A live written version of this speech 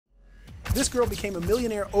This girl became a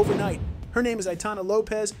millionaire overnight. Her name is Aitana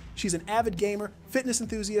Lopez. She's an avid gamer, fitness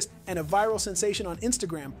enthusiast, and a viral sensation on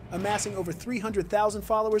Instagram, amassing over 300,000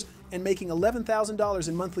 followers and making $11,000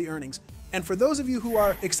 in monthly earnings. And for those of you who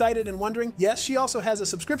are excited and wondering, yes, she also has a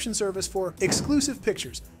subscription service for exclusive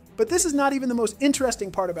pictures. But this is not even the most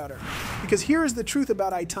interesting part about her, because here is the truth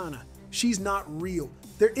about Aitana. She's not real.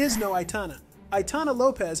 There is no Aitana. Aitana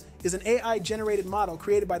Lopez is an AI-generated model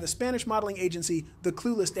created by the Spanish modeling agency, The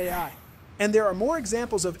Clueless AI. And there are more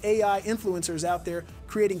examples of AI influencers out there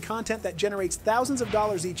creating content that generates thousands of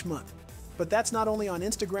dollars each month. But that's not only on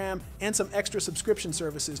Instagram and some extra subscription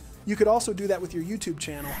services. You could also do that with your YouTube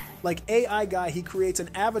channel. Like AI Guy, he creates an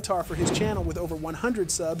avatar for his channel with over 100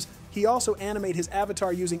 subs. He also animates his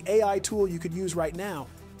avatar using AI tool you could use right now.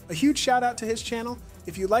 A huge shout out to his channel.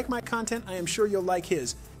 If you like my content, I am sure you'll like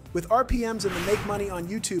his. With RPMs in the make money on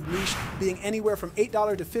YouTube niche being anywhere from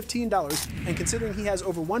 $8 to $15, and considering he has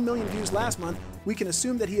over 1 million views last month, we can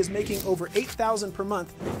assume that he is making over $8,000 per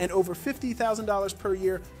month and over $50,000 per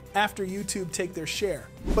year after YouTube take their share.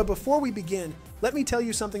 But before we begin, let me tell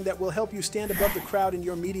you something that will help you stand above the crowd in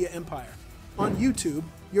your media empire. On YouTube,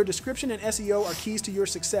 your description and SEO are keys to your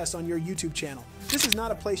success on your YouTube channel. This is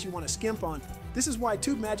not a place you want to skimp on. This is why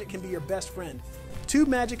TubeMagic can be your best friend.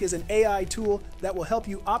 TubeMagic is an AI tool that will help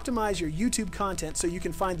you optimize your YouTube content so you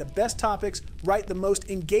can find the best topics, write the most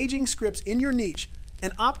engaging scripts in your niche,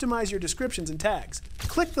 and optimize your descriptions and tags.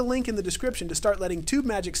 Click the link in the description to start letting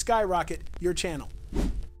TubeMagic skyrocket your channel.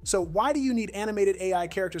 So why do you need animated AI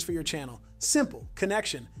characters for your channel? Simple,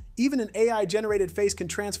 connection. Even an AI-generated face can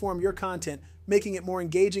transform your content, making it more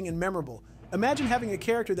engaging and memorable. Imagine having a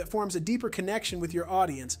character that forms a deeper connection with your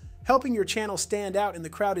audience, helping your channel stand out in the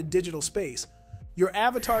crowded digital space. Your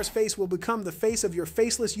avatar's face will become the face of your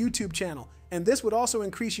faceless YouTube channel, and this would also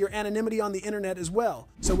increase your anonymity on the internet as well.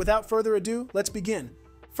 So without further ado, let's begin.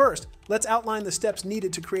 First, let's outline the steps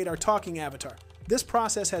needed to create our talking avatar. This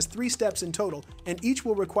process has 3 steps in total, and each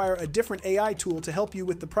will require a different AI tool to help you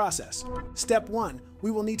with the process. Step 1,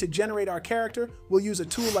 we will need to generate our character. We'll use a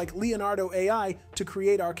tool like Leonardo AI to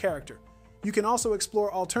create our character. You can also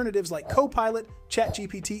explore alternatives like Copilot,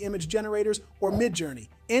 ChatGPT image generators, or Midjourney.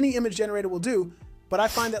 Any image generator will do, but I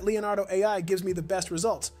find that Leonardo AI gives me the best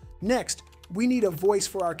results. Next, we need a voice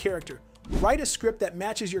for our character. Write a script that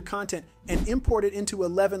matches your content and import it into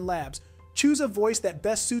 11 Labs. Choose a voice that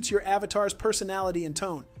best suits your avatar's personality and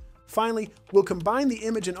tone. Finally, we'll combine the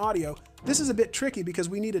image and audio. This is a bit tricky because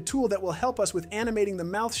we need a tool that will help us with animating the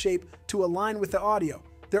mouth shape to align with the audio.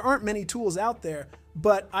 There aren't many tools out there,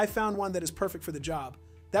 but I found one that is perfect for the job.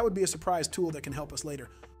 That would be a surprise tool that can help us later.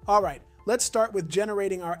 All right, let's start with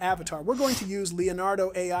generating our avatar. We're going to use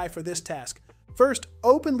Leonardo AI for this task. First,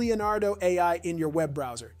 open Leonardo AI in your web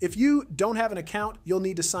browser. If you don't have an account, you'll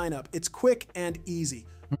need to sign up. It's quick and easy.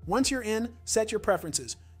 Once you're in, set your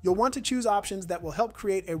preferences. You'll want to choose options that will help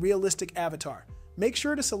create a realistic avatar. Make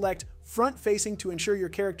sure to select front-facing to ensure your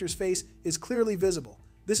character's face is clearly visible.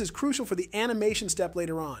 This is crucial for the animation step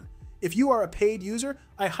later on. If you are a paid user,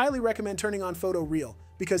 I highly recommend turning on Photo Real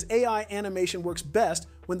because AI animation works best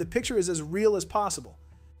when the picture is as real as possible.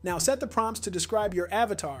 Now set the prompts to describe your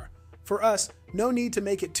avatar. For us, no need to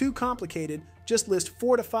make it too complicated, just list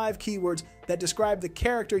 4 to 5 keywords that describe the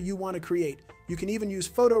character you want to create. You can even use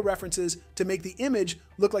photo references to make the image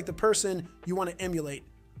look like the person you want to emulate.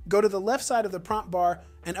 Go to the left side of the prompt bar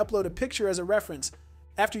and upload a picture as a reference.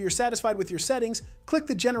 After you're satisfied with your settings, click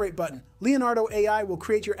the Generate button. Leonardo AI will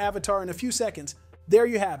create your avatar in a few seconds. There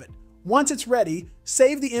you have it. Once it's ready,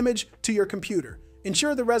 save the image to your computer.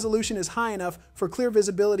 Ensure the resolution is high enough for clear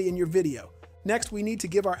visibility in your video. Next, we need to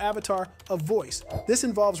give our avatar a voice. This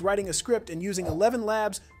involves writing a script and using 11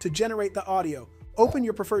 Labs to generate the audio. Open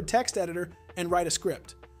your preferred text editor and write a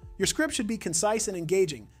script. Your script should be concise and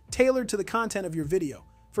engaging, tailored to the content of your video.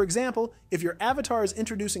 For example, if your avatar is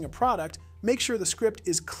introducing a product, make sure the script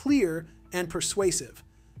is clear and persuasive.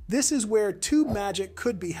 This is where TubeMagic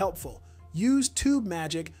could be helpful. Use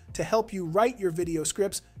TubeMagic to help you write your video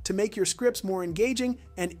scripts to make your scripts more engaging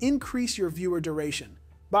and increase your viewer duration.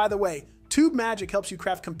 By the way, TubeMagic helps you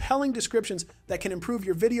craft compelling descriptions that can improve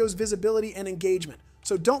your video's visibility and engagement.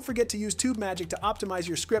 So don't forget to use TubeMagic to optimize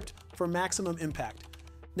your script for maximum impact.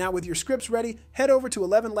 Now with your scripts ready, head over to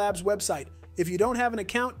 11 Labs website. If you don't have an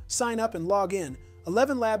account, sign up and log in.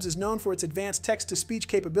 11 Labs is known for its advanced text-to-speech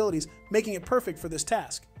capabilities, making it perfect for this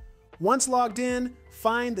task. Once logged in,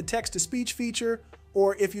 find the text-to-speech feature,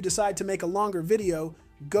 or if you decide to make a longer video,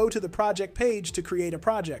 go to the project page to create a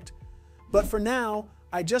project. But for now,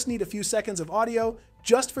 I just need a few seconds of audio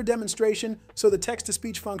just for demonstration, so the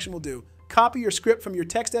text-to-speech function will do. Copy your script from your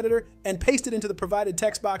text editor and paste it into the provided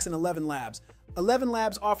text box in 11 Labs. 11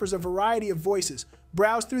 Labs offers a variety of voices.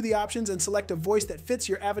 Browse through the options and select a voice that fits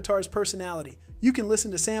your avatar's personality. You can listen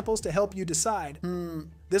to samples to help you decide,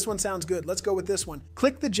 this one sounds good, let's go with this one.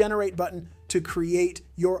 Click the Generate button to create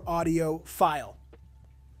your audio file.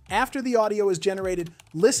 After the audio is generated,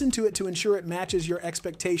 listen to it to ensure it matches your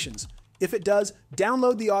expectations. If it does,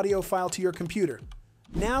 download the audio file to your computer.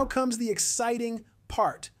 Now comes the exciting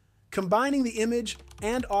part, combining the image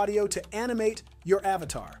and audio to animate your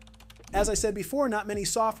avatar. As I said before, not many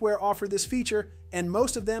software offer this feature, and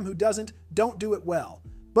most of them who don't do it well.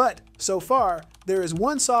 But so far, there is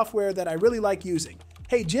one software that I really like using.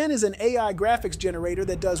 HeyGen is an AI graphics generator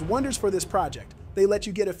that does wonders for this project. They let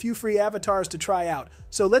you get a few free avatars to try out,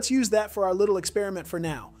 so let's use that for our little experiment for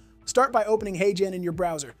now. Start by opening HeyGen in your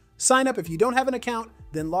browser. Sign up if you don't have an account,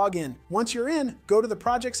 then log in. Once you're in, go to the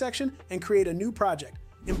project section and create a new project.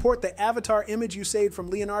 Import the avatar image you saved from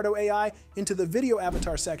Leonardo AI into the video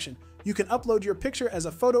avatar section. You can upload your picture as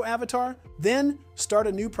a photo avatar, then start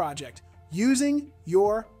a new project using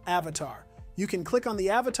your avatar. You can click on the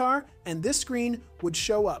avatar and this screen would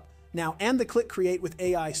show up. Now, and the click Create with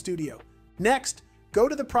AI Studio. Next, go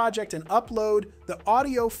to the project and upload the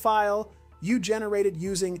audio file you generated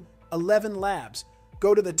using 11 Labs.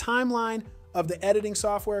 Go to the timeline of the editing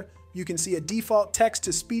software. You can see a default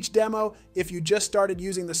text-to-speech demo. If you just started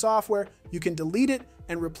using the software, you can delete it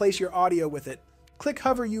and replace your audio with it. Click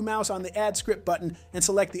hover your mouse on the Add Script button and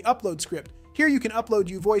select the Upload script. Here you can upload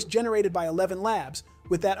your voice generated by 11 Labs.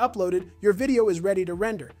 With that uploaded, your video is ready to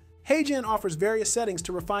render. HeyGen offers various settings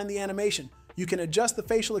to refine the animation. You can adjust the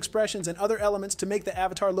facial expressions and other elements to make the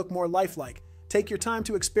avatar look more lifelike. Take your time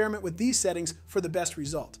to experiment with these settings for the best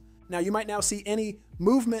result. Now, you might now see any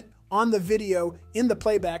movement on the video in the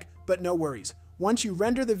playback, but no worries. Once you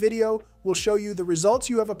render the video, we'll show you the results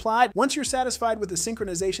you have applied. Once you're satisfied with the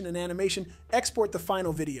synchronization and animation, export the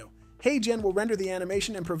final video. HeyGen will render the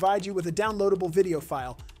animation and provide you with a downloadable video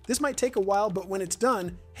file. This might take a while, but when it's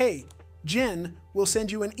done, HeyGen will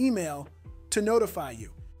send you an email to notify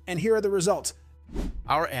you. And here are the results.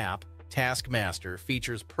 Our app, Taskmaster,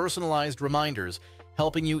 features personalized reminders,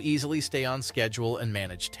 helping you easily stay on schedule and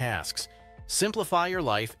manage tasks. Simplify your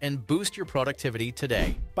life and boost your productivity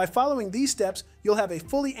today. By following these steps, you'll have a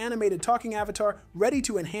fully animated talking avatar ready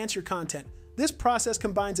to enhance your content. This process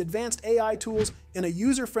combines advanced AI tools in a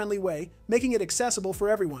user-friendly way, making it accessible for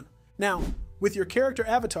everyone. Now, with your character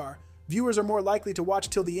avatar, viewers are more likely to watch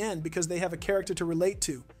till the end because they have a character to relate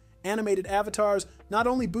to. Animated avatars not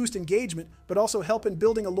only boost engagement, but also help in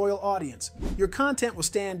building a loyal audience. Your content will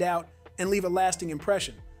stand out and leave a lasting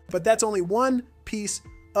impression. But that's only one piece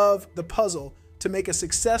of the puzzle to make a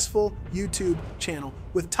successful YouTube channel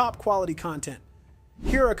with top quality content.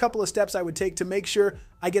 Here are a couple of steps I would take to make sure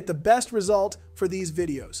I get the best result for these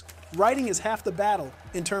videos. Writing is half the battle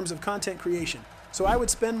in terms of content creation, so I would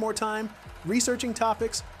spend more time researching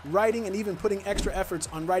topics, writing, and even putting extra efforts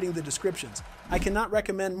on writing the descriptions. I cannot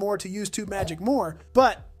recommend more to use TubeMagic more,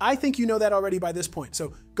 but I think you know that already by this point,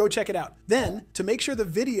 so go check it out. Then, to make sure the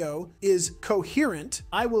video is coherent,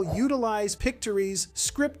 I will utilize Pictory's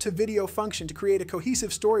script-to-video function to create a cohesive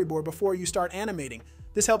storyboard before you start animating.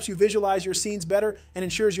 This helps you visualize your scenes better and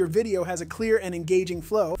ensures your video has a clear and engaging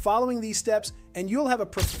flow. Following these steps, and you'll have a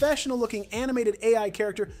professional-looking animated AI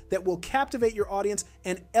character that will captivate your audience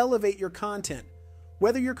and elevate your content.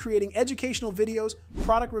 Whether you're creating educational videos,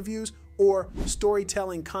 product reviews, or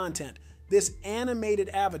storytelling content, this animated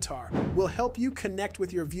avatar will help you connect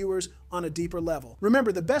with your viewers on a deeper level.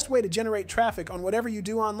 Remember, the best way to generate traffic on whatever you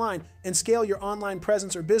do online and scale your online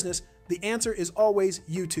presence or business, the answer is always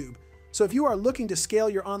YouTube. So if you are looking to scale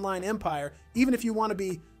your online empire, even if you want to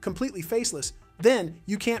be completely faceless, then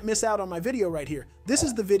you can't miss out on my video right here. This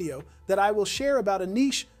is the video that I will share about a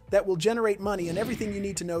niche that will generate money and everything you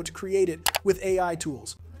need to know to create it with AI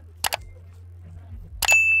tools.